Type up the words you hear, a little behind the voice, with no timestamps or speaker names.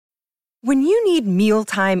When you need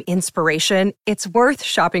mealtime inspiration, it's worth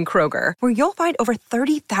shopping Kroger, where you'll find over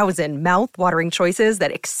 30,000 mouth-watering choices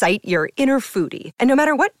that excite your inner foodie. And no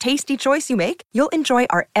matter what tasty choice you make, you'll enjoy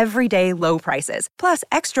our everyday low prices, plus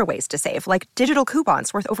extra ways to save, like digital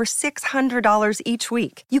coupons worth over $600 each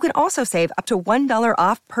week. You can also save up to $1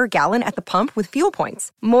 off per gallon at the pump with fuel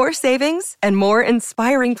points. More savings and more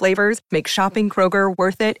inspiring flavors make shopping Kroger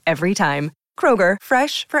worth it every time. Kroger,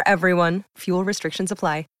 fresh for everyone. Fuel restrictions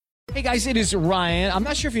apply. Hey guys, it is Ryan. I'm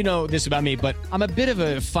not sure if you know this about me, but I'm a bit of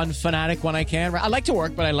a fun fanatic when I can. I like to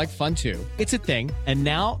work, but I like fun too. It's a thing. And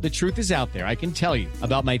now the truth is out there. I can tell you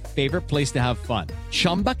about my favorite place to have fun.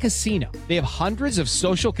 Chumba Casino. They have hundreds of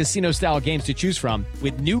social casino style games to choose from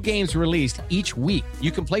with new games released each week.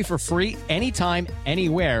 You can play for free anytime,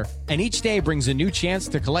 anywhere. And each day brings a new chance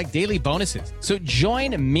to collect daily bonuses. So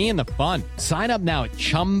join me in the fun. Sign up now at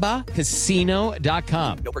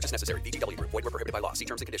ChumbaCasino.com. No purchase necessary. VGW. Void where prohibited by law. See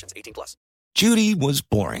terms and conditions. 18+. Judy was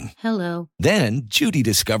boring. Hello. Then Judy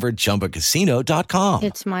discovered ChumbaCasino.com.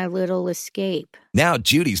 It's my little escape. Now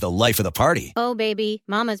Judy's the life of the party. Oh, baby,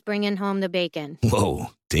 mama's bringing home the bacon.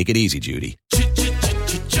 Whoa, take it easy, Judy.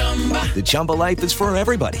 The Chumba life is for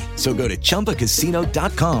everybody. So go to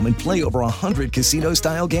ChumbaCasino.com and play over 100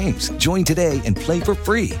 casino-style games. Join today and play for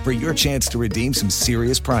free for your chance to redeem some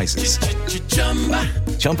serious prizes.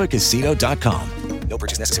 ChumbaCasino.com. No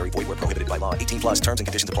purchase necessary. Void where prohibited by law. 18+. Terms and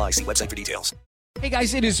conditions apply. See website for details. Hey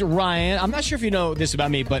guys, it is Ryan. I'm not sure if you know this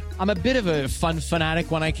about me, but I'm a bit of a fun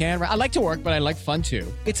fanatic when I can. I like to work, but I like fun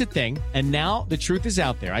too. It's a thing. And now the truth is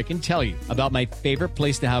out there. I can tell you about my favorite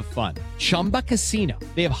place to have fun. Chumba Casino.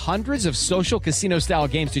 They have hundreds of social casino style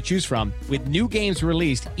games to choose from with new games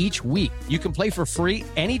released each week. You can play for free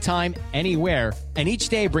anytime, anywhere. And each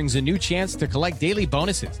day brings a new chance to collect daily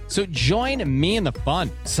bonuses. So join me in the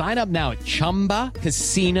fun. Sign up now at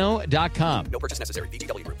ChumbaCasino.com. No purchase necessary.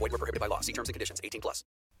 VGW. Void where prohibited by law. See terms and conditions. 18+.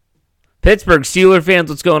 Pittsburgh Steelers fans,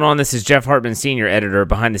 what's going on? This is Jeff Hartman, senior editor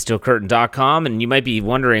behind BehindTheSteelCurtain.com, and you might be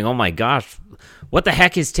wondering, oh my gosh, what the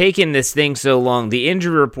heck has taken this thing so long? The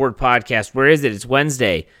Injury Report podcast, where is it? It's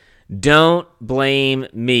Wednesday. Don't blame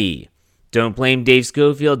me. Don't blame Dave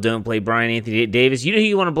Schofield. Don't blame Brian Anthony Davis. You know who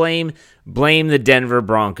you want to blame? Blame the Denver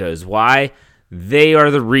Broncos. Why? They are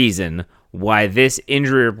the reason why this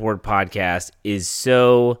Injury Report podcast is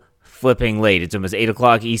so flipping late. It's almost 8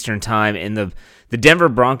 o'clock Eastern time, and the Denver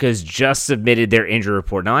Broncos just submitted their injury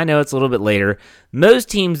report. Now, I know it's a little bit later. Most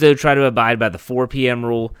teams, though, try to abide by the 4 p.m.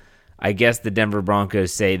 rule. I guess the Denver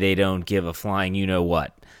Broncos say they don't give a flying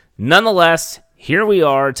you-know-what. Nonetheless, here we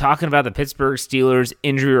are talking about the Pittsburgh Steelers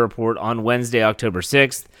injury report on Wednesday, October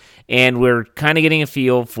 6th, and we're kind of getting a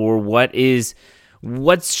feel for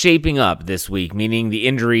what's shaping up this week, meaning the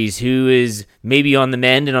injuries, who is maybe on the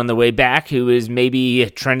mend and on the way back, who is maybe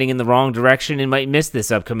trending in the wrong direction and might miss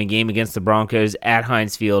this upcoming game against the Broncos at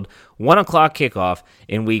Heinz Field, 1 o'clock kickoff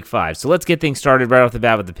in Week 5. So let's get things started right off the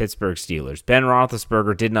bat with the Pittsburgh Steelers. Ben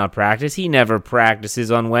Roethlisberger did not practice. He never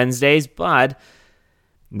practices on Wednesdays, but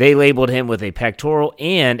they labeled him with a pectoral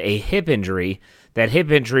and a hip injury. That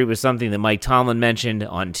hip injury was something that Mike Tomlin mentioned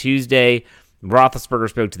on Tuesday. Roethlisberger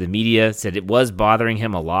spoke to the media, said it was bothering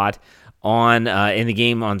him a lot in the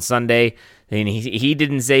game on Sunday. And he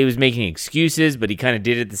didn't say he was making excuses, but he kind of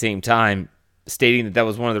did at the same time, stating that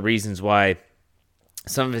was one of the reasons why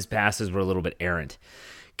some of his passes were a little bit errant.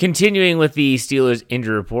 Continuing with the Steelers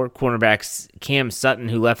injury report, cornerback Cam Sutton,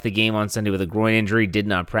 who left the game on Sunday with a groin injury, did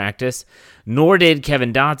not practice, nor did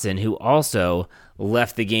Kevin Dotson, who also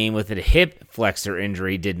left the game with a hip flexor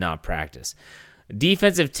injury, did not practice.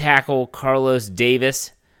 Defensive tackle Carlos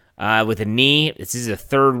Davis with a knee. This is the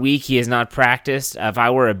 3rd week he has not practiced. If I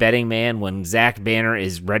were a betting man, when Zach Banner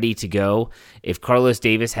is ready to go, if Carlos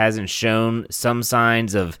Davis hasn't shown some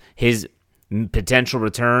signs of his potential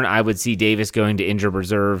return, I would see Davis going to injured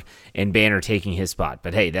reserve and Banner taking his spot.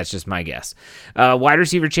 But hey, that's just my guess. Wide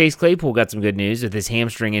receiver Chase Claypool got some good news with his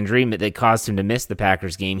hamstring injury that caused him to miss the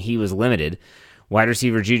Packers game. He was limited. Wide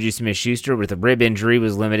receiver Juju Smith-Schuster with a rib injury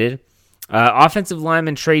was limited. Offensive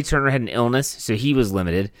lineman Trey Turner had an illness, so he was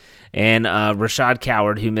limited. And Rashad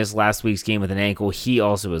Coward, who missed last week's game with an ankle, he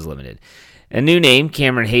also was limited. A new name,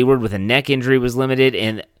 Cameron Hayward, with a neck injury was limited.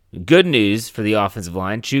 And good news for the offensive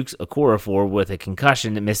line, Chuks Okorafor with a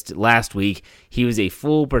concussion that missed last week. He was a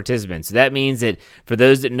full participant. So that means that for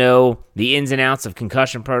those that know the ins and outs of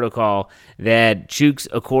concussion protocol, that Chuks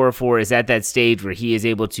Okorafor is at that stage where he is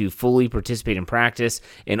able to fully participate in practice.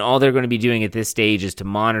 And all they're going to be doing at this stage is to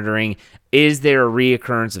monitoring, is there a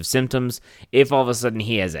reoccurrence of symptoms? If all of a sudden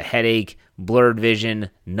he has a headache, blurred vision,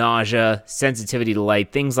 nausea, sensitivity to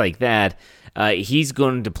light, things like that, he's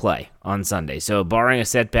going to play on Sunday. So barring a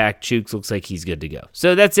setback, Chooks looks like he's good to go.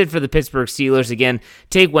 So that's it for the Pittsburgh Steelers. Again,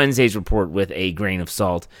 take Wednesday's report with a grain of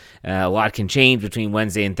salt. A lot can change between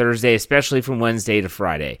Wednesday and Thursday, especially from Wednesday to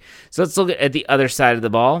Friday. So let's look at the other side of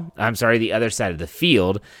the other side of the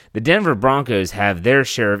field. The Denver Broncos have their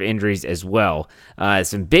share of injuries as well.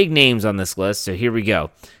 Some big names on this list, so here we go.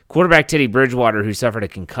 Quarterback Teddy Bridgewater, who suffered a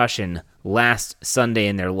concussion last Sunday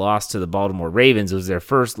in their loss to the Baltimore Ravens, it was their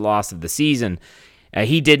first loss of the season.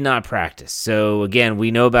 He did not practice. So, again,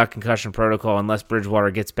 we know about concussion protocol. Unless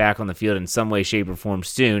Bridgewater gets back on the field in some way, shape, or form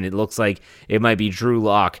soon, it looks like it might be Drew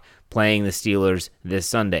Lock playing the Steelers this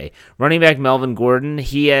Sunday. Running back Melvin Gordon,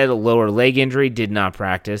 he had a lower leg injury, did not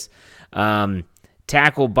practice.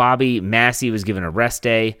 Tackle Bobby Massey was given a rest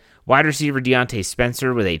day. Wide receiver Deontay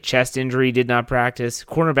Spencer with a chest injury did not practice.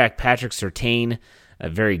 Cornerback Patrick Surtain, a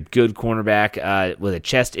very good cornerback with a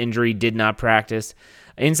chest injury, did not practice.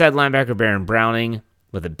 Inside linebacker Baron Browning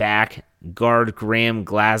with a back. Guard Graham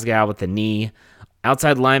Glasgow with the knee.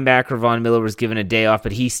 Outside linebacker Von Miller was given a day off,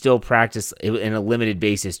 but he still practiced in a limited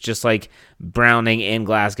basis, just like Browning and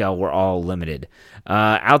Glasgow were all limited.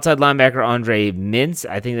 Outside linebacker Andre Mintz,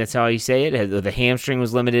 I think that's how you say it, the hamstring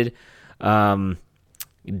was limited. Tight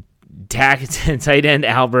end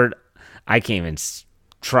Albert, I can't even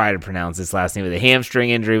try to pronounce this last name, but the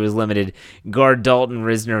hamstring injury was limited. Guard Dalton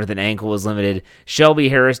Risner with an ankle was limited. Shelby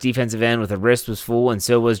Harris, defensive end, with a wrist was full, and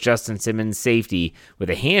so was Justin Simmons, safety,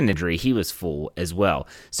 with a hand injury. He was full as well.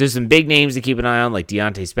 So some big names to keep an eye on, like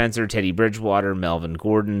Deontay Spencer, Teddy Bridgewater, Melvin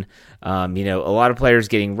Gordon. A lot of players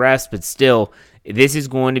getting rest, but still, this is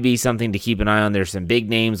going to be something to keep an eye on. There's some big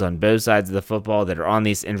names on both sides of the football that are on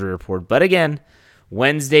this injury report. But again,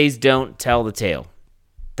 Wednesdays don't tell the tale.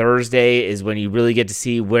 Thursday is when you really get to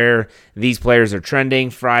see where these players are trending.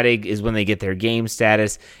 Friday is when they get their game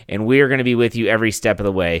status, and we are going to be with you every step of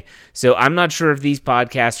the way. So I'm not sure if these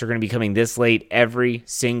podcasts are going to be coming this late every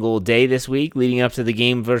single day this week leading up to the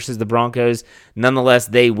game versus the Broncos. Nonetheless,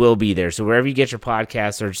 they will be there. So wherever you get your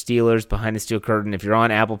podcasts, search Steelers Behind the Steel Curtain. If you're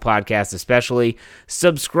on Apple Podcasts especially,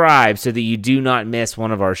 subscribe so that you do not miss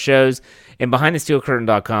one of our shows. And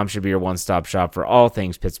BehindTheSteelCurtain.com should be your one-stop shop for all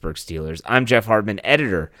things Pittsburgh Steelers. I'm Jeff Hartman,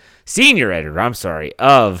 senior editor,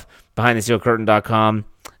 of BehindTheSteelCurtain.com.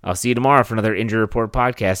 I'll see you tomorrow for another Injury Report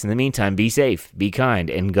podcast. In the meantime, be safe, be kind,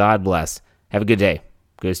 and God bless. Have a good day.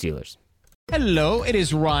 Go Steelers. Hello, it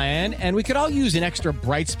is Ryan, and we could all use an extra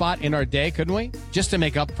bright spot in our day, couldn't we? Just to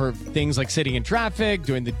make up for things like sitting in traffic,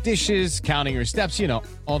 doing the dishes, counting your steps,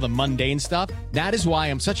 all the mundane stuff. That is why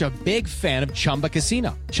I'm such a big fan of Chumba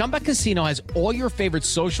Casino. Chumba Casino has all your favorite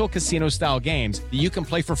social casino-style games that you can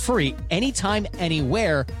play for free anytime,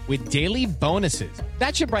 anywhere with daily bonuses.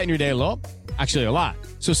 That should brighten your day a little. Actually, a lot.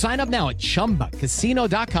 So sign up now at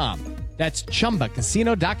ChumbaCasino.com. That's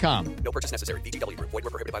ChumbaCasino.com. No purchase necessary. VGW Group. Void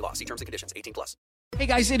where prohibited by law. See terms and conditions. 18+. Hey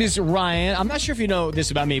guys, it is Ryan. I'm not sure if you know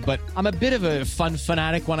this about me, but I'm a bit of a fun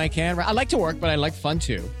fanatic when I can. I like to work, but I like fun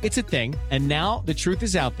too. It's a thing. And now the truth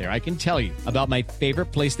is out there. I can tell you about my favorite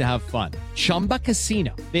place to have fun. Chumba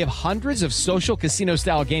Casino. They have hundreds of social casino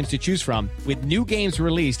style games to choose from with new games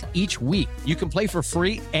released each week. You can play for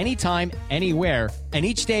free anytime, anywhere. And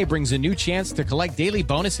each day brings a new chance to collect daily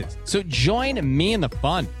bonuses. So join me in the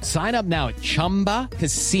fun. Sign up now at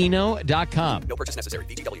ChumbaCasino.com. No purchase necessary.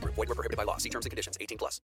 VGW Group. Void where prohibited by law. See terms and conditions.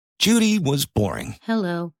 18+. Judy was boring.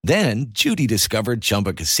 Hello. Then Judy discovered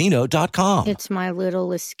ChumbaCasino.com. It's my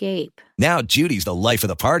little escape. Now Judy's the life of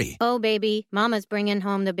the party. Oh, baby, mama's bringing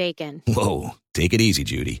home the bacon. Whoa, take it easy,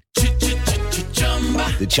 Judy.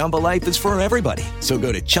 The Chumba life is for everybody. So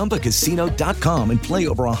go to ChumbaCasino.com and play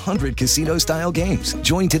over 100 casino-style games.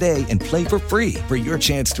 Join today and play for free for your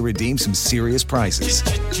chance to redeem some serious prizes.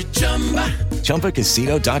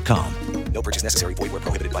 ChumbaCasino.com. No purchase necessary. Void where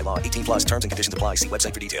prohibited by law. 18+. Terms and conditions apply. See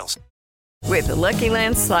website for details. With the Lucky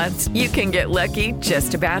Land Slots, you can get lucky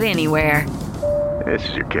just about anywhere. This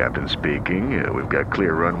is your captain speaking. We've got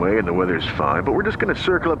clear runway and the weather's fine, but we're just going to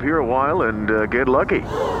circle up here a while and get lucky.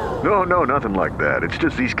 No, nothing like that. It's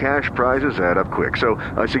just these cash prizes add up quick. So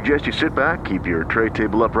I suggest you sit back, keep your tray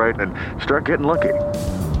table upright, and start getting lucky.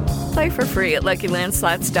 Play for free at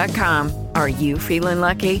LuckyLandSlots.com. Are you feeling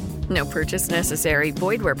lucky? No purchase necessary.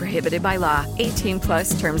 Void where prohibited by law.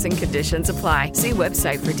 18+ terms and conditions apply. See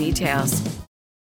website for details.